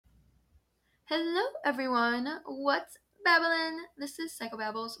Hello, everyone. What's babbling? This is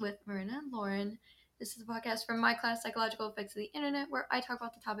Psychobabbles with Marina and Lauren. This is a podcast from my class, Psychological Effects of the Internet, where I talk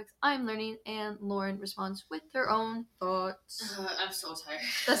about the topics I'm learning and Lauren responds with her own thoughts. I'm so tired.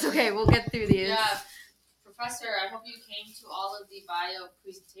 That's okay. We'll get through these. Yeah. Professor, I hope you came to all of the bio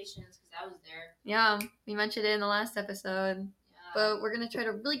presentations because I was there. Yeah, we mentioned it in the last episode. Yeah. But we're going to try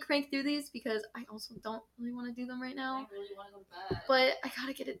to really crank through these because I also don't really want to do them right now. I really want to go to bed. But I got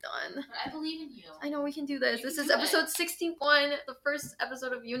to get it done. But I believe in you. I know we can do this. You This can is do episode it. 61, the first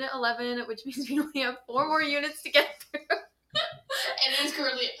episode of Unit 11, which means we only have 4 more units to get through. And it's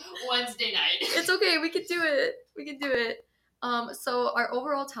currently Wednesday night. It's okay. We can do it. We can do it. So our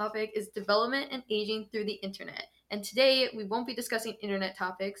overall topic is development and aging through the internet. And today we won't be discussing internet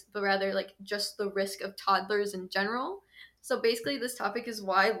topics, but rather like just the risk of toddlers in general. So basically this topic is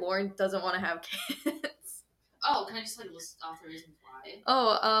why Lauren doesn't want to have kids. Oh, can I just list off the reasons why?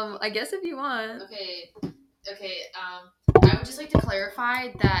 Oh, I guess if you want. Okay. I would just like to clarify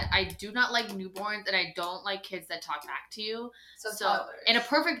that I do not like newborns and I don't like kids that talk back to you. So toddlers. In a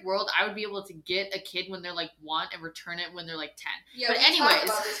perfect world, I would be able to get a kid when they're like 1 and return it when they're like 10. Yeah, but we anyways, talked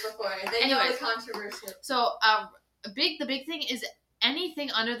about this before. They know the controversy. So, the big thing is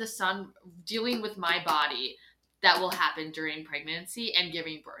anything under the sun dealing with my body that will happen during pregnancy and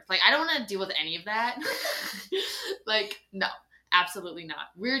giving birth. Like, I don't want to deal with any of that. No, absolutely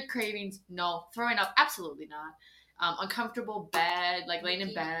not. Weird cravings, no. Throwing up, absolutely not. Uncomfortable bed, like laying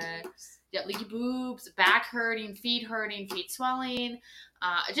in bed. Yeah, leaky boobs, back hurting, feet swelling,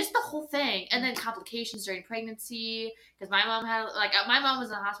 just the whole thing. And then complications during pregnancy, because my mom was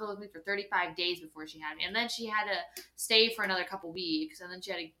in the hospital with me for 35 days before she had me. And then she had to stay for another couple weeks. And then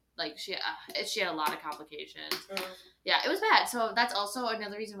she had to, she had a lot of complications. Yeah, it was bad. So that's also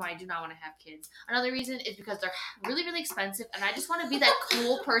another reason why I do not want to have kids. Another reason is because they're really, really expensive. And I just want to be that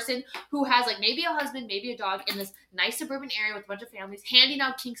cool person who has maybe a husband, maybe a dog in this nice suburban area with a bunch of families handing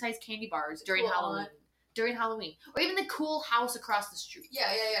out king-size candy bars during Halloween. During Halloween. Or even the cool house across the street.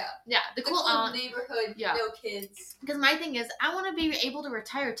 Yeah. Yeah, the cool neighborhood, yeah. No kids. Because my thing is, I want to be able to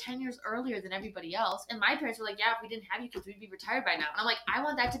retire 10 years earlier than everybody else. And my parents were like, yeah, if we didn't have you kids, we'd be retired by now. And I'm like, I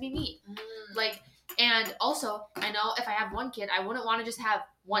want that to be me. And also, I know if I have one kid, I wouldn't want to just have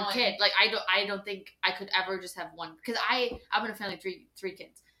one kid. I don't think I could ever just have one. Because I'm in a family of three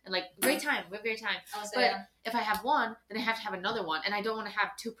kids. And great time. We have great time. If I have one, then I have to have another one. And I don't want to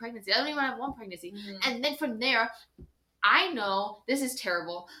have 2 pregnancies. I don't even want to have 1 pregnancy. Mm-hmm. And then from there, I know this is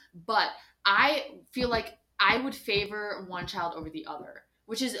terrible, but I feel like I would favor one child over the other,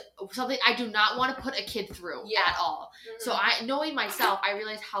 which is something I do not want to put a kid through at all. Mm-hmm. So knowing myself, I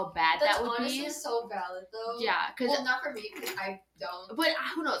realize how bad that would be. That's honestly so valid, though. Yeah. Not for me, because I don't. But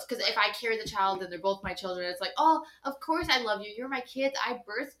who knows? Because if I carry the child and they're both my children, it's like, oh, of course I love you. You're my kids. I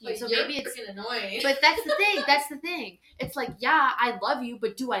birthed you. But so you're maybe it's freaking annoying. But that's the thing. That's the thing. It's like, yeah, I love you,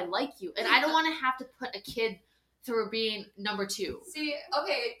 but do I like you? And I don't want to have to put a kid through being number 2. See,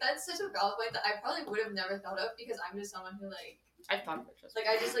 okay, that's such a valid point that I probably would have never thought of because I'm just someone who I've thought of it.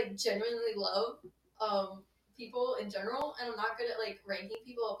 I just genuinely love people in general, and I'm not good at ranking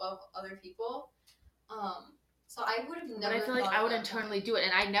people above other people. So I would have never. But I feel like I would internally do it,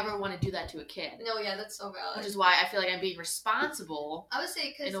 and I never want to do that to a kid. No, yeah, that's so valid. Which is why I feel like I'm being responsible. I would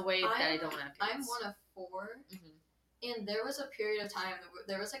say in a way that I don't want to. I'm one of 4, and there was a period of time.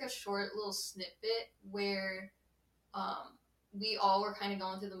 There was a short little snippet where, we all were kind of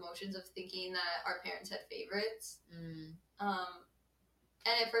going through the motions of thinking that our parents had favorites.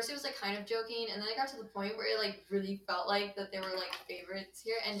 And at first it was kind of joking, and then it got to the point where it really felt like that they were favorites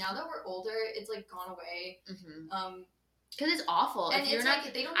here. And now that we're older, it's gone away. Because it's awful. And if you're not,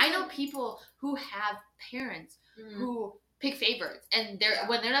 they don't. I know people who have parents who pick favorites, and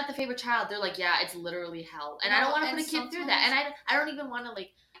when they're not the favorite child, they're like, yeah, it's literally hell. And I don't want to put a kid through that. And I don't even want to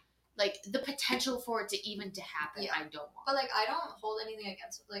the potential for it to even to happen. I don't want. But I don't hold anything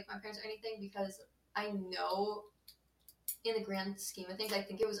against my parents or anything, because I know, in the grand scheme of things, I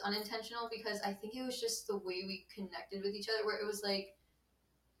think it was unintentional, because I think it was just the way we connected with each other, where it was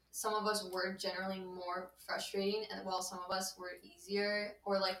some of us were generally more frustrating, and while some of us were easier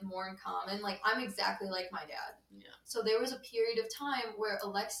or more in common. I'm exactly like my dad. Yeah. So there was a period of time where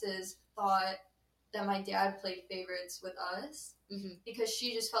Alexis thought that my dad played favorites with us, because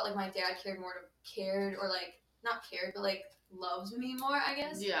she just felt like my dad cared, or not cared, but loves me more, I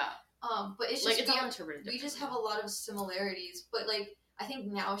guess. Yeah. But it's just it's all interpreted. We just have a lot of similarities, but I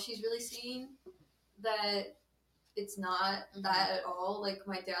think now she's really seeing that it's not that at all.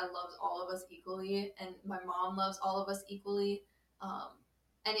 My dad loves all of us equally, and my mom loves all of us equally.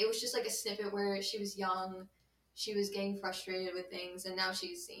 And it was just a snippet where she was young, she was getting frustrated with things, and now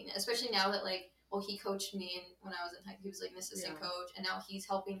she's seeing it. Especially now that, like, well, he coached me when I was in high school. He was, like, an assistant coach, and now he's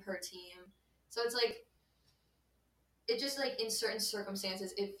helping her team. So it's, like, it just, like, in certain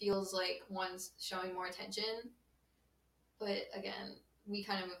circumstances, it feels like one's showing more attention. But, again, we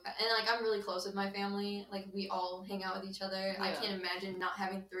kind of move back. And, like, I'm really close with my family. Like, we all hang out with each other. Yeah. I can't imagine not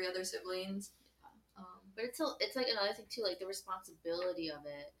having 3 other siblings. But it's like another thing too, like the responsibility of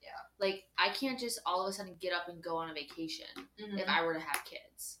it. Yeah. Like I can't just all of a sudden get up and go on a vacation if I were to have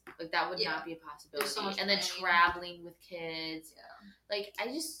kids. Like that would not be a possibility. So much and then traveling with kids. Yeah. Like I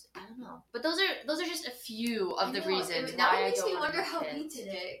don't know. But those are just a few of the reasons now why it makes I don't me wonder how kids. we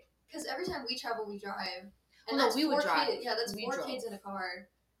did it. Because every time we travel, we drive. And well, no, we would drive. Yeah, that's 4 kids in a car.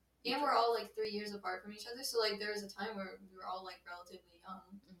 And we're all like 3 years apart from each other. So like there was a time where we were all like relatively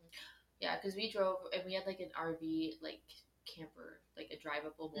young. Yeah, because we drove and we had like an RV like camper, like a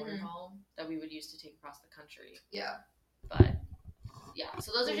drivable motorhome that we would use to take across the country. Yeah. But yeah,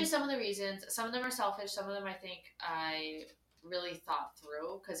 so those are just some of the reasons. Some of them are selfish. Some of them I think I really thought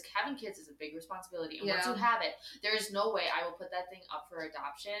through because having kids is a big responsibility. And once you have it, there is no way I will put that thing up for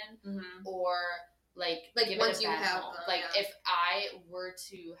adoption or like give once it a you bad have home. them, like if I were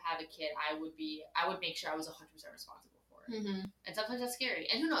to have a kid, I would make sure I was 100% responsible. And sometimes that's scary.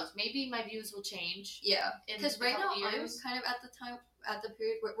 And who knows? Maybe my views will change. Yeah. Because right now I'm kind of at the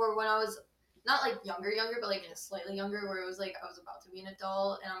period where when I was not like younger, but like slightly younger, where it was like I was about to be an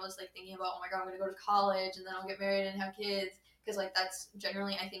adult and I was like thinking about, oh my god, I'm going to go to college and then I'll get married and have kids. Because like that's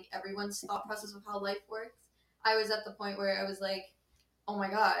generally, I think, everyone's thought process of how life works. I was at the point where I was like, oh my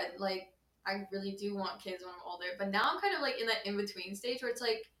god, like I really do want kids when I'm older. But now I'm kind of like in that in-between stage where it's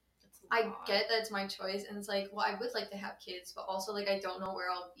like, I get that it's my choice, and it's like, well, I would like to have kids, but also, like, I don't know where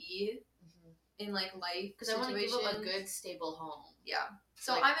I'll be in, like, life because I want to give them a good, stable home. Yeah.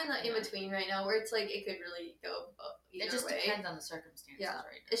 So like, I'm in the in-between right now, where it's like, it could really go either way. It just depends on the circumstances right now.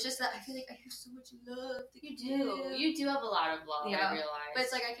 It's just that I feel like I have so much love to give. You do have a lot of love, I realize. But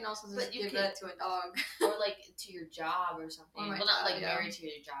it's like, I can also just give that to a dog. Or, like, to your job or something. Well, not, like, married to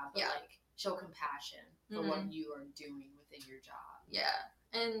your job, but, like, show compassion for what you are doing within your job. Yeah.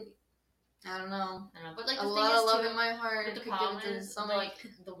 And I don't know. But like a lot of love in my heart. But the problem is, like,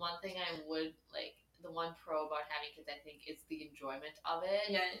 the one thing I would like, the one pro about having kids, I think, is the enjoyment of it.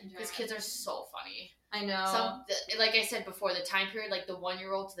 Yeah, because kids are so funny. I know. Like I said before, the time period, like the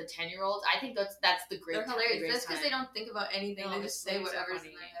 1-year-old to the 10-year-olds, I think that's the great. They're hilarious. That's because they don't think about anything. No, they just say whatever's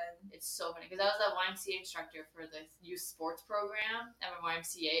in their head. It's so funny because I was that YMCA instructor for the youth sports program at my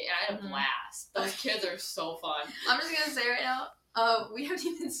YMCA, and I had a blast. Those kids are so fun. I'm just gonna say right now. We haven't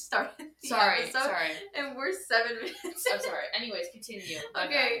even started the episode. Sorry. And we're 7 minutes. I'm sorry. Anyways, continue.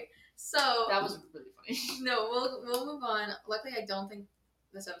 Okay, so that was really funny. No, we'll move on. Luckily, I don't think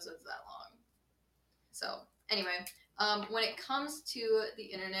this episode's that long. So, anyway, when it comes to the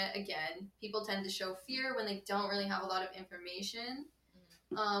internet, again, people tend to show fear when they don't really have a lot of information.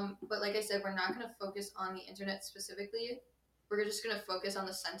 But like I said, we're not going to focus on the internet specifically. We're just going to focus on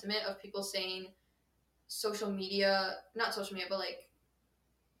the sentiment of people saying not social media, but like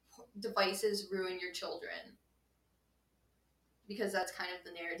devices ruin your children. Because that's kind of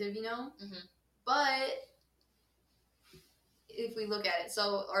the narrative, you know? But if we look at it,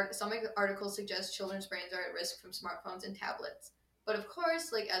 so some articles suggest children's brains are at risk from smartphones and tablets. But of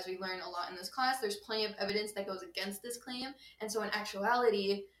course, like as we learn a lot in this class, there's plenty of evidence that goes against this claim. And so in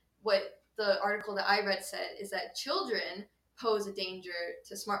actuality, what the article that I read said is that children pose a danger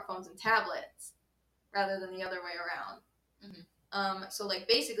to smartphones and tablets rather than the other way around. So like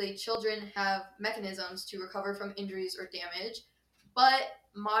basically children have mechanisms to recover from injuries or damage, but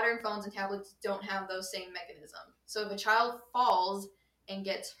modern phones and tablets don't have those same mechanisms. So if a child falls and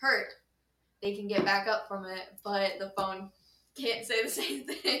gets hurt, they can get back up from it, but the phone can't say the same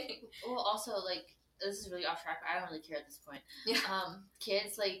thing. Well, also, like, this is really off track, but I don't really care at this point. Yeah.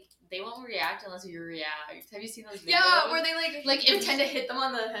 Kids, like, they won't react unless you react. Have you seen those videos? Yeah, where they, like pretend to hit them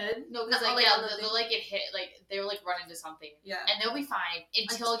on the head. No, because, like, they'll, like, get hit, like, they'll, like, run into something. Yeah. And they'll be fine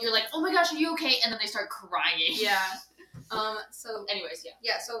until you're like, oh my gosh, are you okay? And then they start crying. Yeah. So... Anyways, yeah.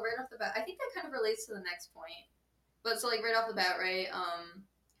 Yeah, so right off the bat, I think that kind of relates to the next point. But, so, like, right off the bat, right,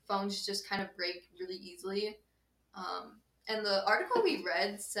 phones just kind of break really easily. And the article we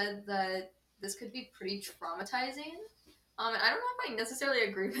read said that this could be pretty traumatizing. And I don't know if I necessarily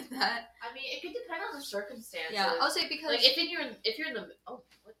agree with that. I mean, it could depend on the circumstances. Yeah, I'll say because... Like, if you're in the... Oh,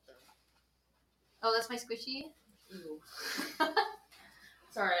 what the... Oh, that's my squishy? Ew.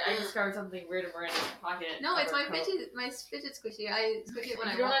 Sorry, I discovered something weird in Miranda's pocket. No, it's my fidget squishy. I squish it when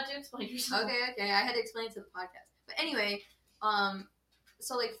I want. You don't have to explain yourself. Okay, I had to explain it to the podcast. But anyway,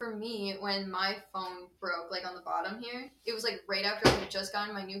 so like for me, when my phone broke, like on the bottom here, it was like right after I had just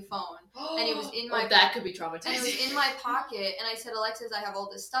gotten my new phone, and it was in my that could be and it was traumatizing. in my pocket, and I said, Alexis, I have all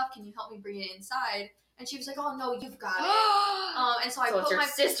this stuff. Can you help me bring it inside? And she was like, oh no, you've got it. And so I it's put your my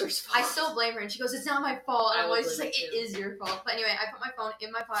sister's fault. I still blame her, and she goes, it's not my fault. And I I'm would always just blame like, it it is your fault. But anyway, I put my phone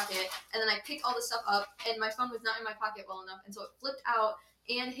in my pocket, and then I picked all the stuff up, and my phone was not in my pocket well enough, and so it flipped out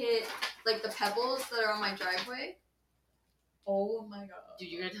and hit like the pebbles that are on my driveway. Oh my god. Dude,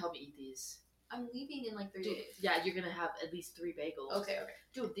 you're gonna help me eat these. I'm leaving in like 3 Dude, days. yeah, you're gonna have at least 3 bagels. Okay.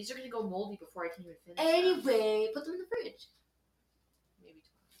 Dude, these are gonna go moldy before I can even finish Anyway, put them in the fridge. Maybe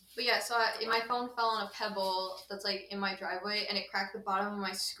tomorrow. But yeah, so my phone fell on a pebble that's like in my driveway, and it cracked the bottom of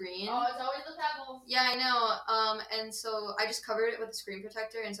my screen. Oh, it's always the pebbles. Yeah, I know. And so I just covered it with a screen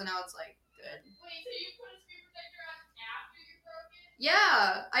protector, and so now it's like good. Wait, so you put a screen protector on after you broke it?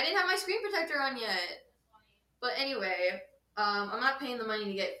 Yeah, I didn't have my screen protector on yet. But anyway, I'm not paying the money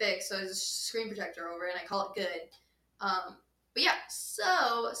to get fixed, so there's a screen protector over it, and I call it good. But yeah,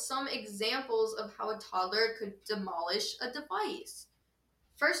 so some examples of how a toddler could demolish a device.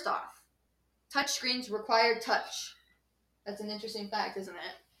 First off, touch screens require touch. That's an interesting fact, isn't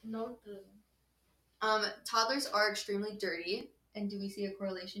it? No. Toddlers are extremely dirty, and do we see a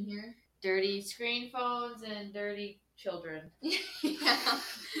correlation here? Dirty screen phones and dirty children.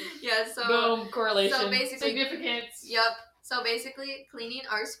 Yeah. So boom, correlation. So basically, significance. Yep. So basically, cleaning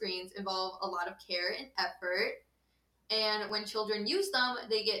our screens involve a lot of care and effort. And when children use them,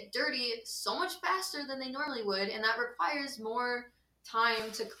 they get dirty so much faster than they normally would, and that requires more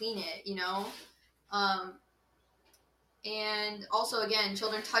time to clean it, you know? And also, again,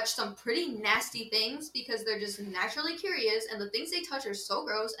 children touch some pretty nasty things because they're just naturally curious, and the things they touch are so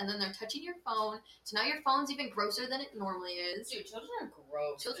gross, and then they're touching your phone, so now your phone's even grosser than it normally is. Dude, children are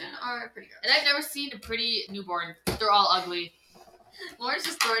gross. Children are pretty gross. And I've never seen a pretty newborn. They're all ugly. Lauren's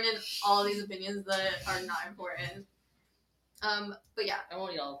just throwing in all these opinions that are not important. But yeah. I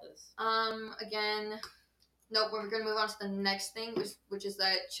won't eat all of this. Again, nope, we're going to move on to the next thing, which is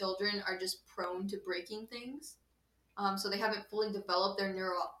that children are just prone to breaking things. So they haven't fully developed their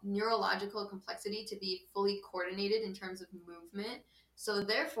neurological complexity to be fully coordinated in terms of movement. So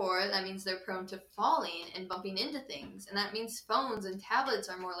therefore, that means they're prone to falling and bumping into things. And that means phones and tablets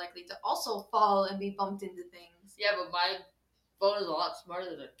are more likely to also fall and be bumped into things. Yeah, but my phone is a lot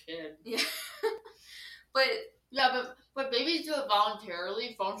smarter than a kid. Yeah. But babies do it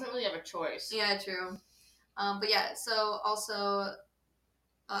voluntarily. Phones don't really have a choice. Yeah, true. But yeah, so also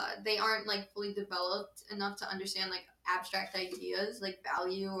they aren't like fully developed enough to understand like abstract ideas like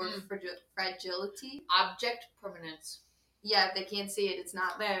value or fragility. Object permanence. Yeah, if they can't see it, it's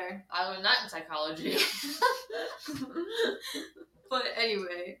not there. I learned that in psychology. But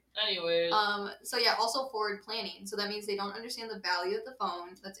anyways. So yeah, also forward planning. So that means they don't understand the value of the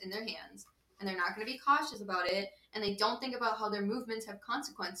phone that's in their hands, and they're not going to be cautious about it, and they don't think about how their movements have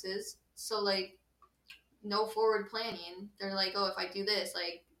consequences. So like, no forward planning. They're like, oh, if I do this,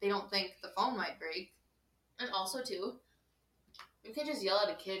 like, they don't think the phone might break. And also too, you can't just yell at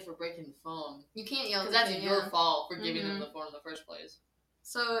a kid for breaking the phone. You can't yell at because the that's kid, your fault for giving them the phone in the first place.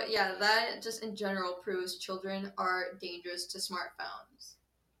 So yeah, that just in general proves children are dangerous to smartphones.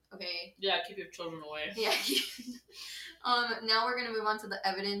 Okay. Yeah, keep your children away. Yeah. Now we're gonna move on to the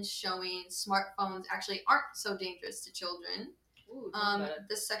evidence showing smartphones actually aren't so dangerous to children. Ooh,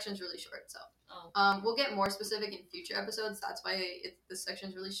 this section's really short, so Oh. We'll get more specific in future episodes. That's why this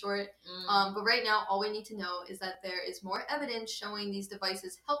section's really short. But right now, all we need to know is that there is more evidence showing these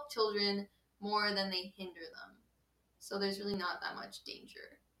devices help children more than they hinder them. So there's really not that much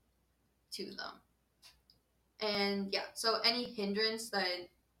danger to them. And yeah, so any hindrance that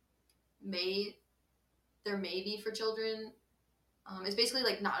there may be for children is basically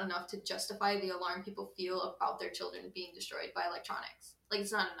like not enough to justify the alarm people feel about their children being destroyed by electronics. Like,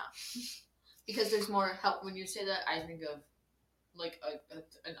 it's not enough. Because there's more help. When you say that, I think of like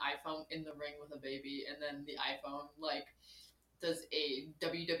an iPhone in the ring with a baby, and then the iPhone like does a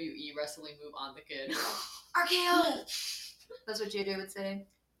WWE wrestling move on the kid. RKO! That's what JJ would say.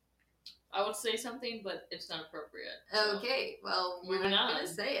 I would say something, but it's not appropriate. So. Okay, well, we're not going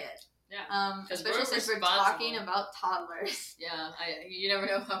to say it. Yeah. Especially since we're talking about toddlers. Yeah, you never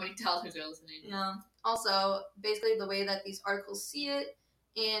know how many toddlers are listening. Yeah. Also, basically the way that these articles see it,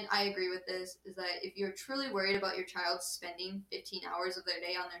 and I agree with this, is that if you're truly worried about your child spending 15 hours of their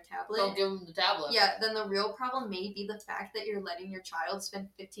day on their tablet... Don't give them the tablet. Yeah, then the real problem may be the fact that you're letting your child spend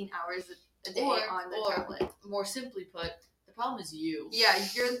 15 hours a day on the tablet. More simply put, the problem is you. Yeah,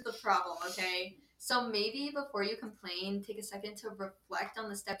 you're the problem, okay? So maybe before you complain, take a second to reflect on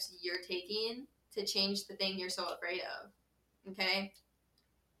the steps you're taking to change the thing you're so afraid of, okay?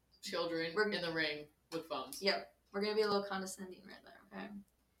 children in the ring with phones. Yep. We're going to be a little condescending right there, okay?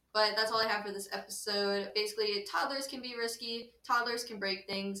 But that's all I have for this episode. Basically, toddlers can be risky. Toddlers can break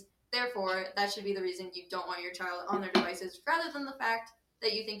things. Therefore, that should be the reason you don't want your child on their devices, rather than the fact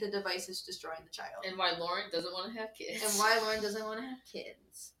that you think the device is destroying the child. And why Lauren doesn't want to have kids.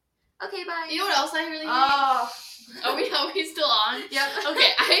 Okay, bye. You know what else I really hate? Are we still on? Yep.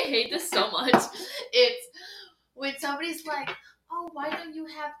 Okay, I hate this so much. It's when somebody's like, oh, why don't you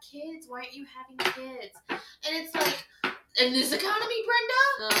have kids? Why aren't you having kids? And it's like, in this economy,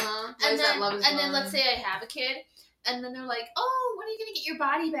 Brenda? Uh-huh. And then let's say I have a kid, and then they're like, oh, when are you going to get your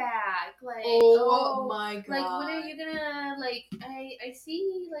body back? Like, my God. Like, when are you going to, like, I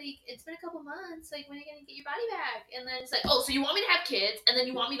see, like, it's been a couple months. Like, when are you going to get your body back? And then it's like, oh, so you want me to have kids, and then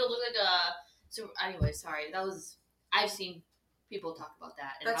you want me to look like a... So, anyway, sorry. I've seen people talk about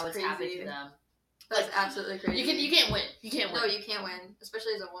that, and how it's happened to them. That's absolutely crazy. You can't win. You can't win. No, you can't win,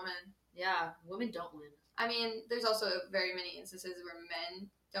 especially as a woman. Yeah, women don't win. I mean, there's also very many instances where men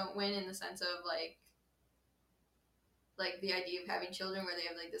don't win in the sense of, like the idea of having children where they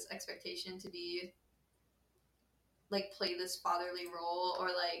have, like, this expectation to be, like, play this fatherly role or,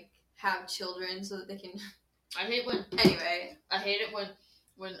 like, have children so that they can... I hate when... Anyway. I hate it when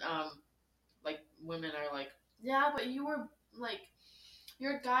like, women are like, yeah, but you were, like,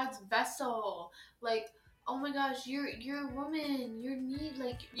 you're God's vessel. Like, oh my gosh, you're a woman. You need,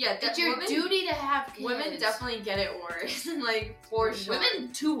 like, it's your duty to have kids. Women definitely get it worse. Like, for sure.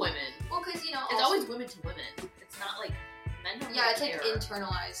 Women to women. Well, because, you know... It's always women to women. It's not, like, men don't really it's care. like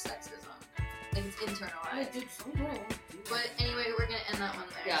internalized sexism. Like, it's internalized. But anyway, we're going to end that one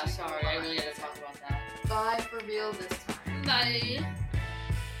there. Yeah, sorry. I really had to talk about that. Bye for real this time. Bye.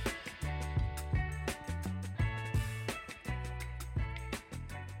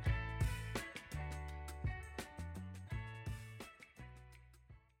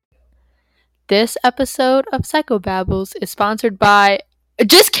 This episode of Psychobabbles is sponsored by...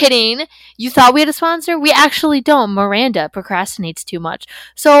 Just kidding! You thought we had a sponsor? We actually don't. Miranda procrastinates too much.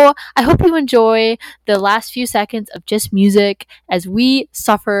 So I hope you enjoy the last few seconds of just music as we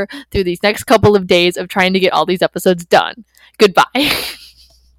suffer through these next couple of days of trying to get all these episodes done. Goodbye.